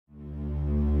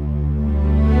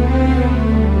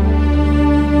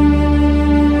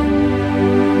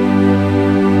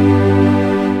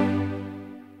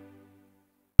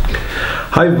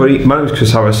Hi everybody, my name is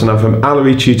Chris Harris and I'm from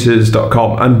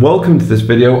AlleryTutors.com, and welcome to this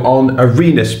video on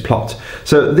Arrhenius Plot.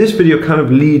 So this video kind of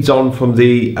leads on from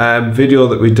the video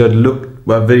that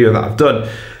I've done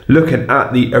looking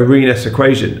at the Arrhenius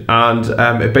equation,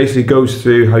 and it basically goes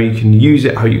through how you can use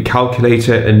it, how you calculate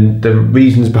it, and the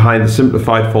reasons behind the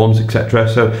simplified forms, etc.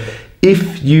 So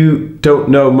if you don't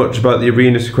know much about the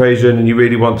Arrhenius equation and you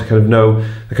really want to kind of know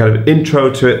the kind of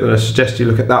intro to it, then I suggest you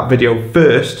look at that video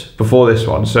first before this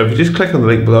one. So if you just click on the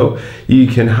link below, you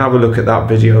can have a look at that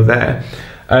video there.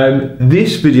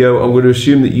 This video, I'm going to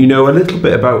assume that you know a little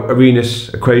bit about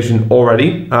Arrhenius equation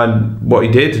already and what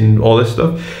he did and all this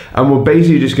stuff. And we're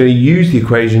basically just going to use the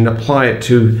equation and apply it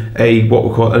to what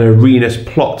we call an Arrhenius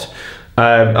plot.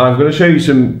 I'm going to show you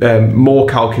some more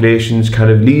calculations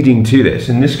kind of leading to this,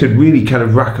 and this could really kind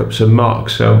of rack up some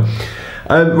marks. So,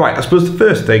 right, I suppose the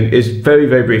first thing is very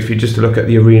briefly just to look at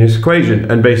the Arrhenius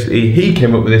equation, and basically he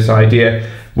came up with this idea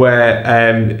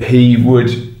where he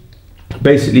would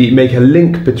basically make a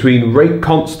link between rate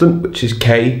constant, which is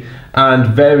K,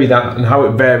 and vary that and how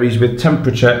it varies with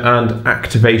temperature and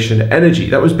activation energy.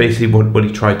 That was basically what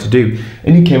he tried to do,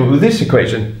 and he came up with this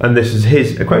equation, and this is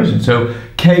his equation. So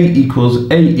K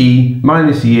equals AE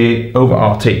minus EA over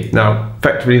RT. Now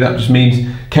effectively that just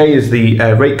means K is the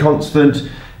rate constant,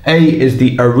 A is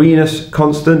the Arrhenius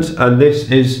constant, and this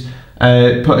is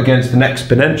put against an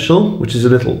exponential, which is a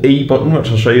little E button, which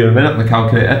I'll show you in a minute on the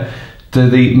calculator, to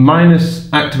the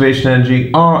minus activation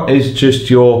energy. R is just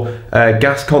your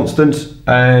gas constant,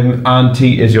 and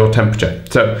T is your temperature.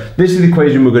 So this is the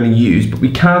equation we're going to use, but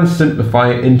we can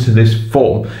simplify it into this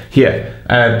form here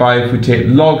by, if we take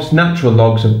logs, natural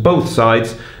logs of both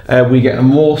sides, we get a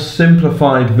more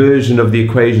simplified version of the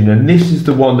equation, and this is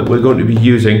the one that we're going to be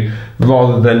using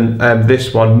rather than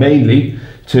this one, mainly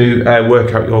to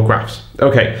work out your graphs.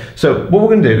 Okay, so what we're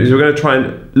going to do is we're going to try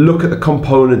and look at the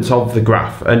components of the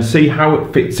graph and see how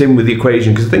it fits in with the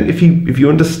equation, because I think if you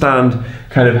understand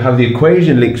kind of how the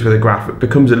equation links with the graph, it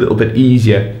becomes a little bit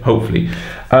easier, hopefully.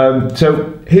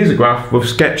 So here's a graph. We've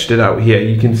sketched it out here.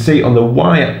 You can see on the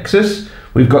y-axis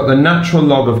we've got the natural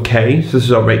log of K, so this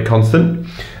is our rate constant,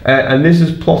 and this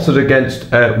is plotted against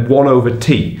 1 over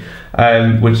T,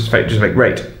 which is just like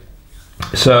rate.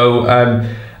 So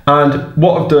and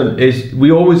what I've done is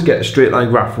we always get a straight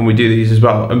line graph when we do these as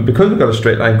well, and because we've got a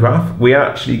straight line graph, we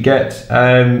actually get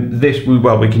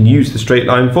we can use the straight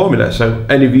line formula. So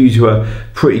any of you who are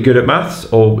pretty good at maths,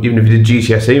 or even if you did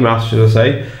GCSE maths, should I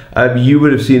say, you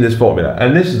would have seen this formula,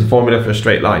 and this is the formula for a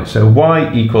straight line. So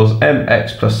y equals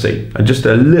mx plus c, and just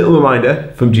a little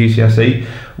reminder from GCSE,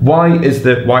 y is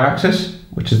the y-axis,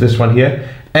 which is this one here,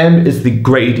 m is the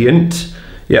gradient,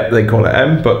 yeah, they call it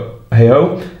m, but hey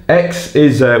ho, x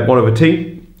is 1 over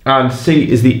t, and c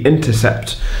is the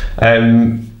intercept.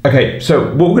 Okay,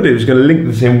 so what we're going to do is going to link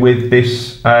this in with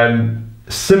this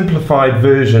simplified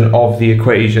version of the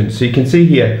equation. So you can see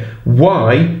here,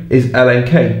 y is ln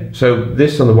k. So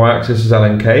this on the y-axis is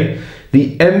ln k.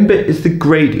 The m bit is the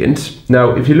gradient.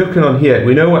 Now, if you're looking on here,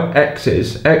 we know what x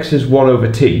is. X is 1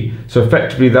 over t. So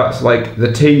effectively that's like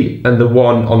the t and the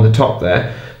 1 on the top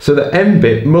there. So the m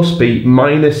bit must be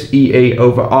minus EA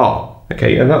over R.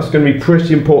 Okay, and that's going to be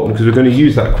pretty important because we're going to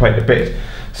use that quite a bit.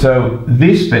 So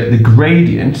this bit, the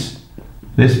gradient,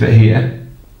 this bit here,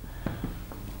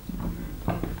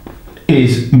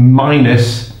 is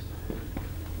minus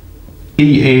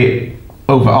EA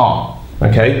over R.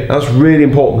 Okay, that's really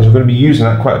important because we're going to be using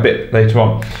that quite a bit later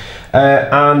on.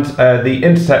 And the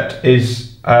intercept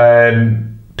is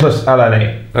plus ln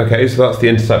A. Okay, so that's the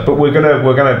intercept. But we're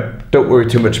gonna don't worry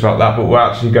too much about that. But we're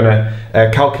actually gonna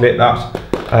calculate that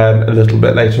a little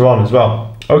bit later on as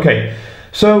well. Okay,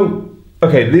 so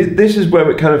this is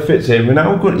where it kind of fits in. We're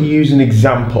now going to use an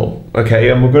example, okay,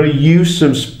 and we're going to use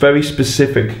some very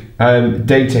specific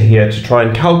data here to try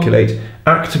and calculate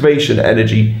activation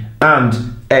energy and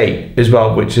A as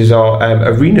well, which is our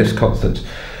Arrhenius constant.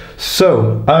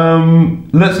 So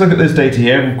let's look at this data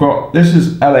here. We've got, this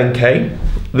is ln k,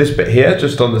 this bit here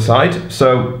just on the side.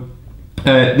 So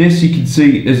this you can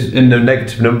see is in the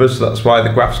negative numbers, so that's why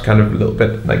the graph's kind of a little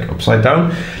bit like upside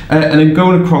down. And then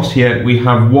going across here, we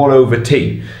have 1 over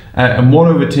t. And 1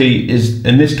 over t is,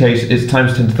 in this case, is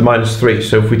times 10 to the minus 3.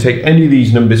 So if we take any of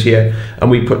these numbers here and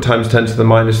we put times 10 to the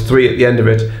minus 3 at the end of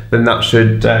it, then that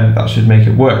should make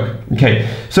it work. Okay,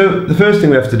 so the first thing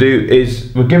we have to do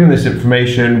is, we're given this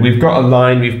information, we've got a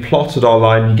line, we've plotted our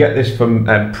line. You get this from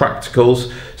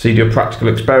practicals. So you do a practical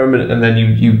experiment, and then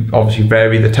you obviously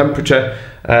vary the temperature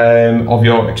of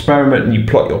your experiment, and you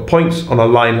plot your points on a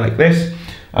line like this.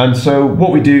 And so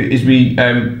what we do is we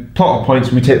plot our points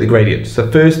and we take the gradient. So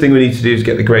the first thing we need to do is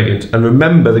get the gradient. And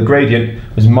remember, the gradient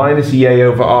was minus EA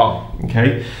over R.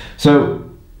 okay? So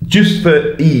just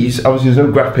for ease, obviously there's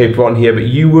no graph paper on here, but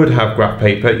you would have graph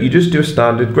paper. You just do a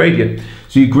standard gradient.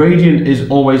 So your gradient is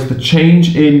always the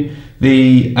change in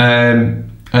the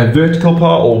vertical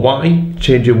part, or y,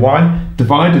 change in y,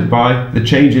 divided by the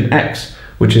change in x,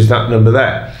 which is that number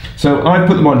there. So I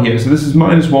put them on here. So this is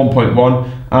minus 1.1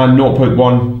 and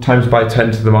 0.1 times by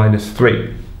 10 to the minus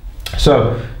 3.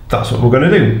 So that's what we're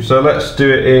going to do. So let's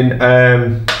do it in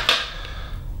black,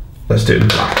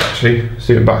 actually. Let's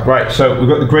do it in black. Right, so we've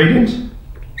got the gradient.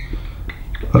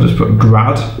 I'll just put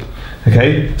grad.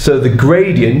 Okay, so the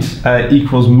gradient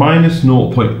equals minus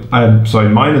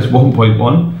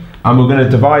 1.1, and we're going to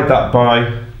divide that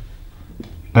by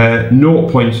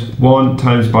 0.1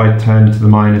 times by 10 to the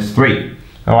minus 3.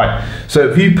 All right, so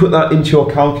if you put that into your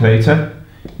calculator,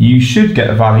 you should get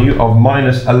a value of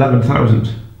minus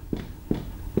 11,000.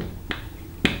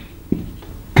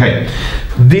 Okay,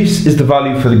 this is the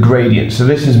value for the gradient. So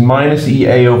this is minus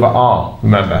EA over R,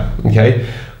 remember, okay?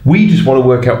 We just want to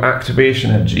work out activation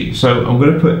energy. So I'm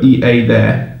going to put EA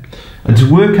there. And to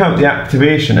work out the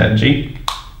activation energy,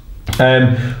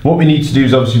 what we need to do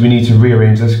is obviously we need to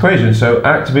rearrange this equation. So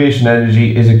activation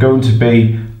energy is going to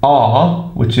be R,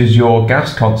 which is your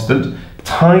gas constant,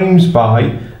 times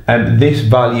by this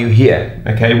value here,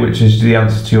 okay, which is the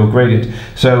answer to your gradient.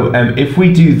 So if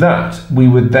we do that, we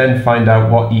would then find out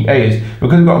what EA is.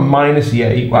 Because we've got a minus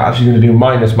EA, we're actually going to do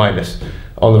minus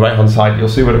on the right hand side. You'll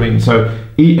see what I mean. So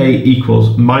EA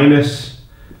equals minus,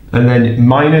 and then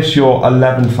minus your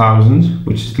 11,000,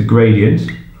 which is the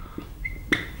gradient.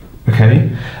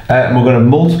 Okay, and we're going to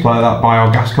multiply that by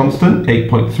our gas constant,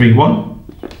 8.31.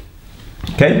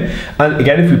 Okay, and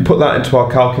again, if we put that into our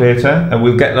calculator, and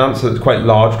we'll get an answer that's quite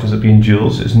large because it'll be in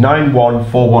joules. It's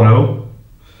 91410.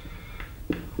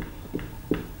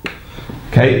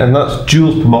 Okay, and that's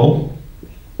joules per mole.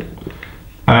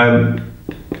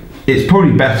 It's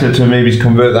probably better to maybe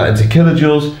convert that into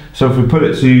kilojoules. So if we put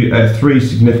it to 3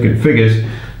 significant figures,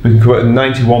 we can convert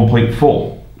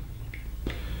 91.4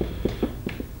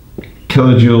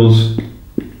 kilojoules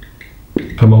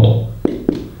per mole.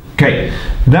 Okay,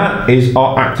 that is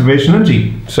our activation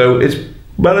energy. So it's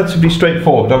relatively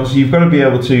straightforward. Obviously, you've got to be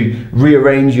able to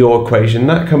rearrange your equation.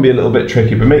 That can be a little bit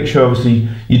tricky, but make sure obviously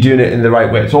you're doing it in the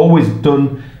right way. It's always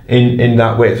done in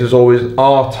that way. So it's always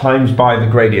R times by the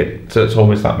gradient. So it's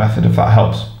always that method, if that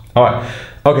helps. All right.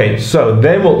 Okay, so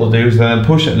then what they'll do is then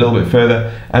push it a little bit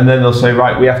further, and then they'll say,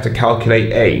 right, we have to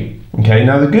calculate A. Okay,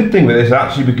 now the good thing with this,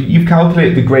 actually, because you've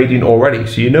calculated the gradient already,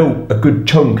 so you know a good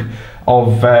chunk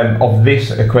of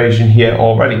this equation here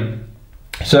already.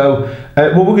 So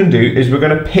what we're going to do is we're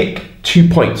going to pick 2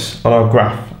 points on our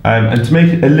graph, and to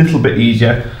make it a little bit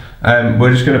easier,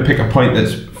 we're just going to pick a point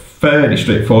that's fairly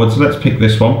straightforward. So let's pick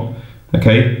this one.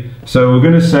 Okay, so we're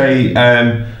going to say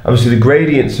obviously the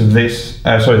gradients of this,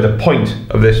 the point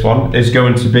of this one is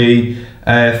going to be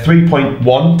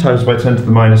 3.1 times by 10 to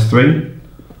the minus 3.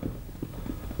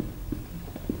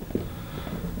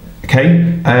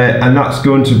 Okay, and that's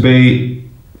going to be,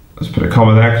 let's put a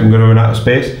comma there because I'm going to run out of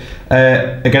space,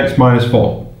 against minus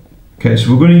 4. Okay,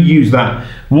 so we're going to use that.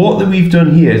 What that we've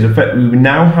done here is effectively we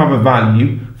now have a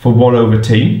value for 1 over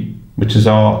t, which is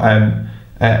our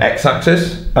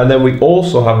x-axis, and then we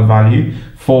also have a value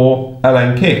for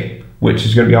lnk, which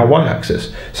is going to be our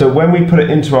y-axis. So when we put it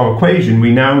into our equation,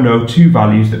 we now know 2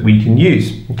 values that we can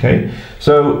use. Okay,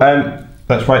 so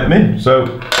let's write them in.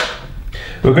 So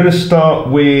we're going to start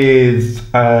with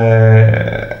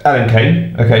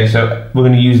lnk. Okay, so we're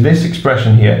going to use this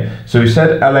expression here. So we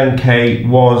said lnk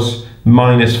was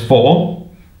minus 4,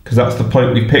 because that's the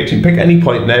point we picked. You can pick any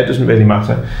point there, it doesn't really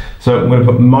matter. So I'm going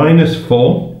to put minus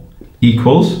 4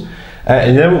 equals,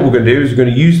 and then what we're going to do is we're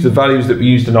going to use the values that we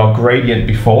used in our gradient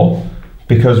before,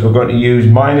 because we're going to use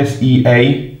minus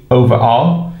EA over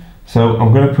R. So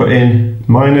I'm going to put in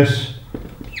minus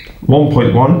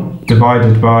 1.1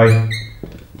 divided by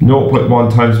 0.1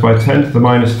 times by 10 to the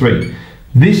minus 3.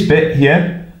 This bit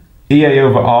here, EA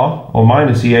over R, or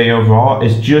minus EA over R,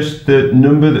 is just the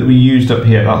number that we used up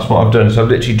here. That's what I've done. So I've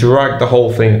literally dragged the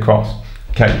whole thing across.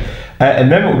 Okay,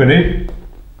 and then what we're going to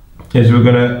do is we're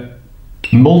going to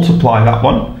multiply that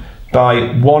one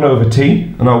by 1 over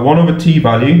t, and our 1 over t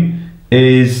value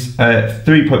is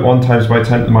 3.1 times by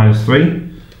 10 to the minus 3.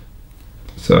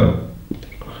 So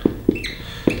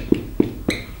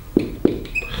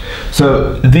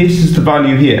this is the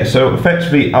value here. So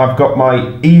effectively I've got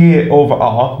my EA over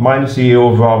R minus EA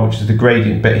over R, which is the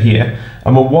gradient bit here,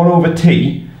 and my 1 over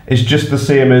t is just the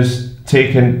same as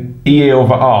taking EA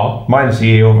over R minus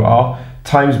EA over R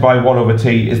times by 1 over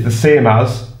t is the same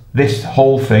as this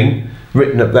whole thing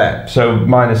written up there. So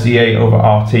minus EA over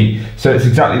RT. So it's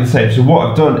exactly the same. So what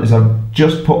I've done is I've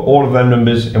just put all of them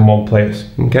numbers in one place.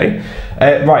 Okay,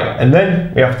 right, and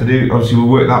then we have to do, obviously we'll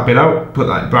work that bit out, put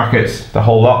that in brackets, the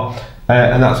whole lot,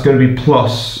 and that's going to be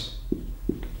plus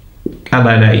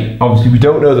ln A. Obviously we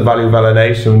don't know the value of ln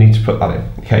A, so we need to put that in.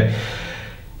 Okay,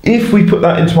 if we put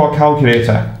that into our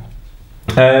calculator,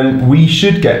 we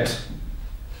should get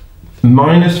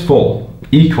minus 4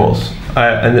 equals,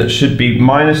 and it should be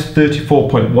minus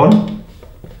 34.1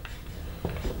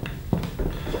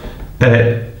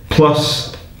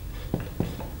 plus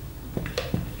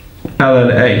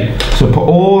ln A. So put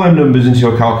all them numbers into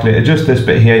your calculator, just this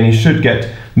bit here, and you should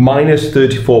get minus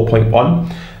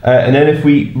 34.1. And then if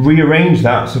we rearrange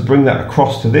that, so bring that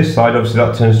across to this side, obviously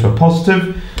that turns to a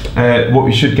positive. What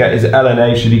we should get is ln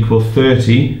A should equal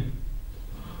 30.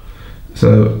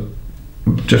 So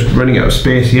just running out of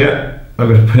space here, I'm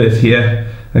going to put it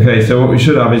here. Okay, so what we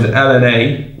should have is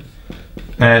ln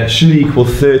A should equal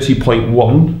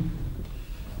 30.1.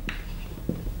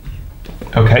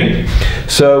 Okay,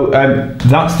 so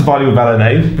that's the value of ln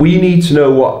A. We need to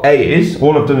know what A is.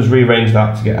 All I've done is rearrange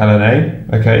that to get ln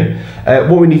A. Okay,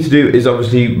 what we need to do is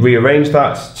obviously rearrange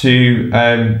that to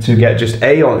get just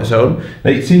A on its own.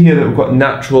 Now you can see here that we've got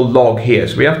natural log here,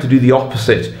 so we have to do the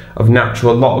opposite of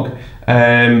natural log,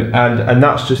 and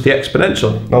that's just the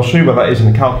exponential. I'll show you what that is in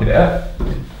the calculator.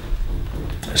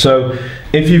 So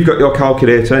if you've got your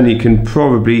calculator, and you can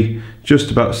probably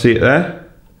just about see it there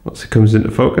once it comes into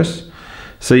focus.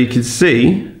 So you can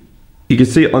see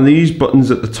it on these buttons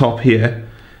at the top here,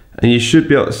 and you should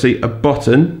be able to see a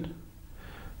button,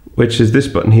 which is this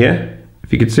button here.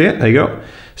 If you can see it, there you go.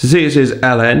 So see it says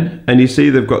ln, and you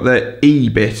see they've got the E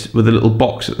bit with a little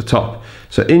box at the top.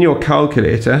 So in your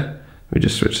calculator, let me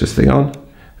just switch this thing on.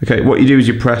 Okay, what you do is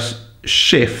you press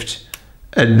shift,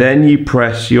 and then you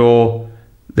press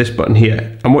this button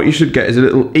here. And what you should get is a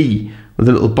little E with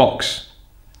a little box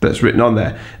that's written on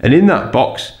there. And in that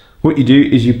box, what you do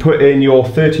is you put in your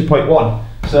 30.1.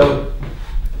 So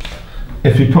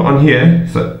if you put on here,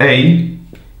 so A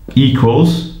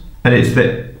equals, and it's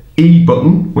the E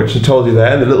button, which I told you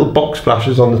there, and the little box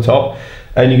flashes on the top,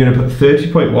 and you're going to put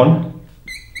 30.1.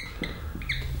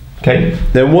 Okay,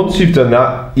 then once you've done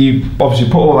that, you obviously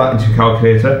put all that into your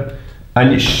calculator,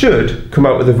 and it should come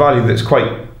out with a value that's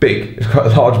quite big. It's quite a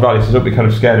large value, so don't be kind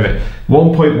of scared of it.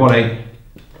 1.18.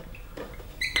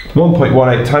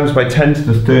 1.18 times by 10 to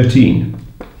the 13.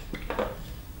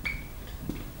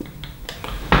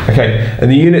 Okay, and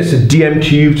the units are dm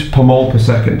cubed per mole per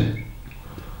second.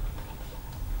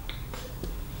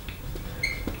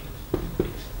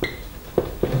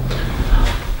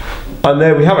 And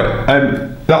there we have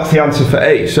it. That's the answer for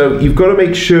A. So you've got to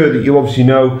make sure that you obviously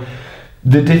know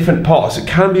the different parts. It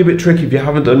can be a bit tricky if you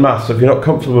haven't done maths, so if you're not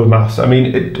comfortable with maths. I mean,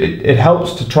 it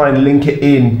helps to try and link it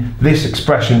in this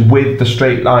expression with the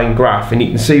straight line graph, and you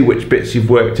can see which bits you've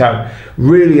worked out.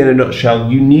 Really, in a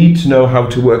nutshell, you need to know how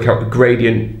to work out the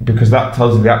gradient, because that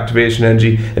tells you the activation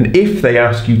energy. And if they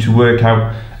ask you to work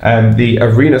out the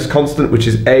Arrhenius constant, which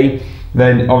is A,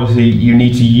 then obviously you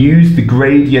need to use the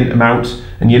gradient amount,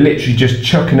 and you're literally just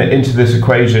chucking it into this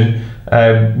equation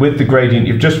with the gradient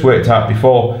you've just worked out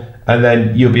before, and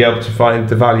then you'll be able to find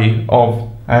the value of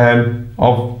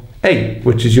A,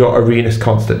 which is your Arrhenius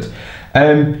constant.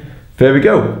 There we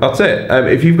go, that's it.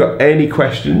 If you've got any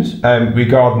questions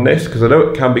regarding this, because I know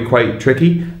it can be quite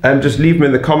tricky, just leave them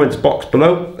in the comments box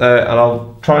below, and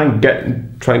I'll try and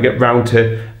get round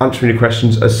to answering your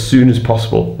questions as soon as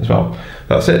possible as well.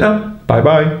 That's it now, bye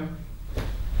bye.